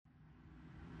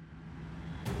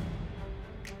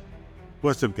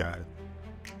What's up, guys?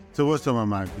 So what's on my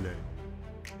mind today?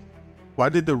 Why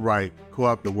did the right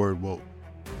co-opt the word woke?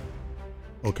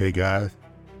 Okay, guys,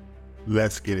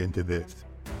 let's get into this.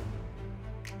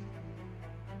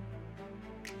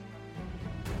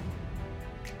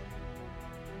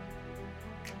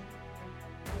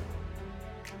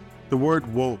 The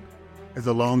word woke has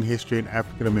a long history in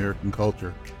African American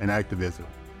culture and activism.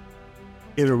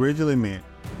 It originally meant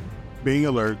being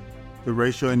alert to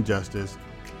racial injustice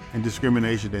and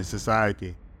discrimination in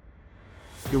society.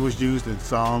 It was used in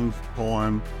songs,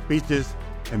 poems, speeches,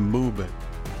 and movements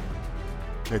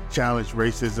that challenged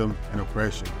racism and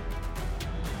oppression.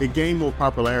 It gained more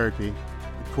popularity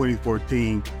in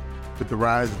 2014 with the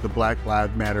rise of the Black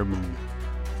Lives Matter movement,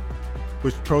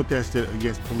 which protested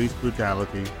against police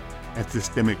brutality and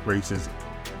systemic racism.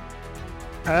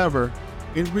 However,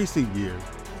 in recent years,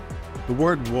 the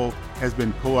word woke has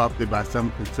been co-opted by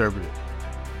some conservatives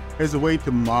as a way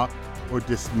to mock or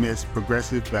dismiss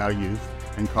progressive values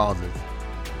and causes.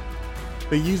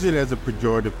 They use it as a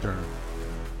pejorative term,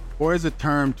 or as a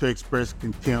term to express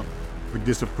contempt or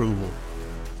disapproval,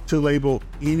 to label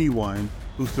anyone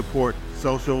who supports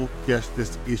social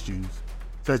justice issues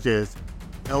such as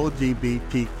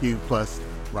LGBTQ+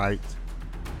 rights,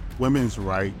 women's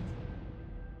rights,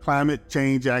 climate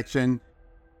change action,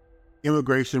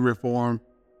 immigration reform,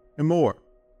 and more.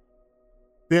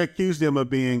 They accuse them of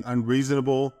being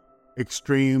unreasonable,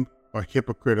 extreme, or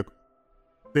hypocritical.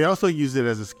 They also use it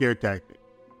as a scare tactic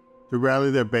to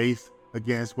rally their base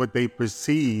against what they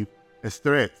perceive as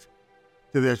threats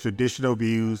to their traditional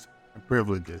views and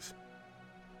privileges.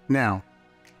 Now,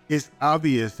 it's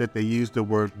obvious that they use the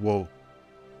word woke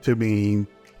to mean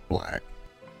black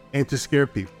and to scare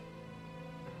people.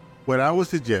 What I would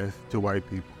suggest to white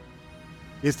people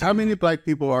is how many black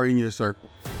people are in your circle?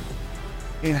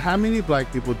 And how many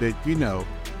black people that you know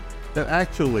that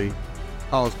actually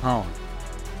cause harm?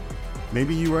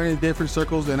 Maybe you run in different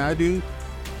circles than I do.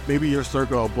 Maybe your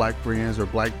circle of black friends or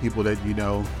black people that you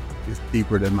know is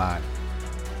deeper than mine.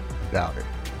 I doubt it.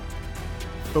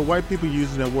 But white people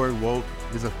using the word woke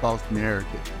is a false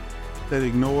narrative that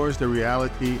ignores the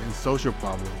reality and social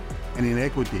problems and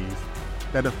inequities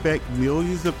that affect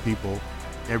millions of people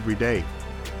every day,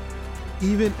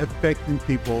 even affecting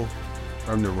people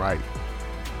from the right.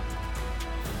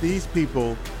 These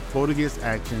people vote against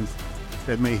actions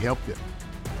that may help them.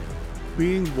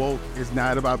 Being woke is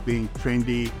not about being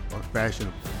trendy or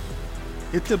fashionable.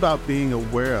 It's about being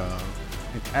aware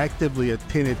of and actively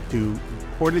attentive to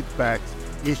important facts,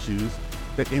 issues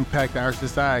that impact our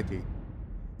society.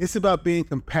 It's about being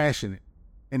compassionate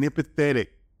and empathetic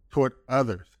toward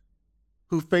others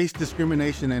who face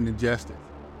discrimination and injustice.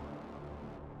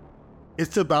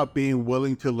 It's about being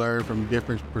willing to learn from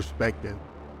different perspectives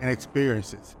and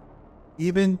experiences.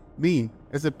 Even me,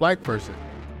 as a black person,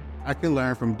 I can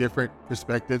learn from different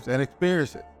perspectives and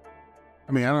experiences.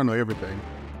 I mean, I don't know everything.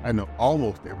 I know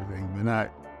almost everything, but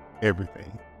not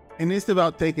everything. And it's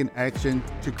about taking action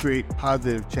to create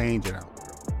positive change in our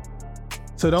world.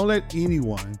 So don't let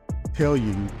anyone tell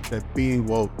you that being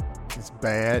woke is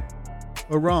bad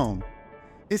or wrong.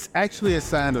 It's actually a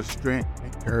sign of strength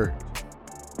and courage.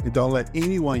 And don't let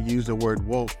anyone use the word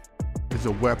woke as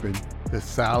a weapon to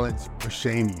silence or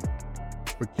shame you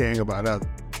for caring about others.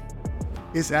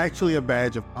 It's actually a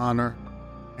badge of honor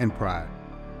and pride.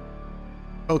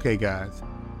 Okay, guys,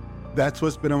 that's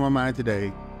what's been on my mind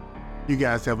today. You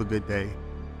guys have a good day.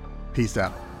 Peace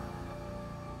out.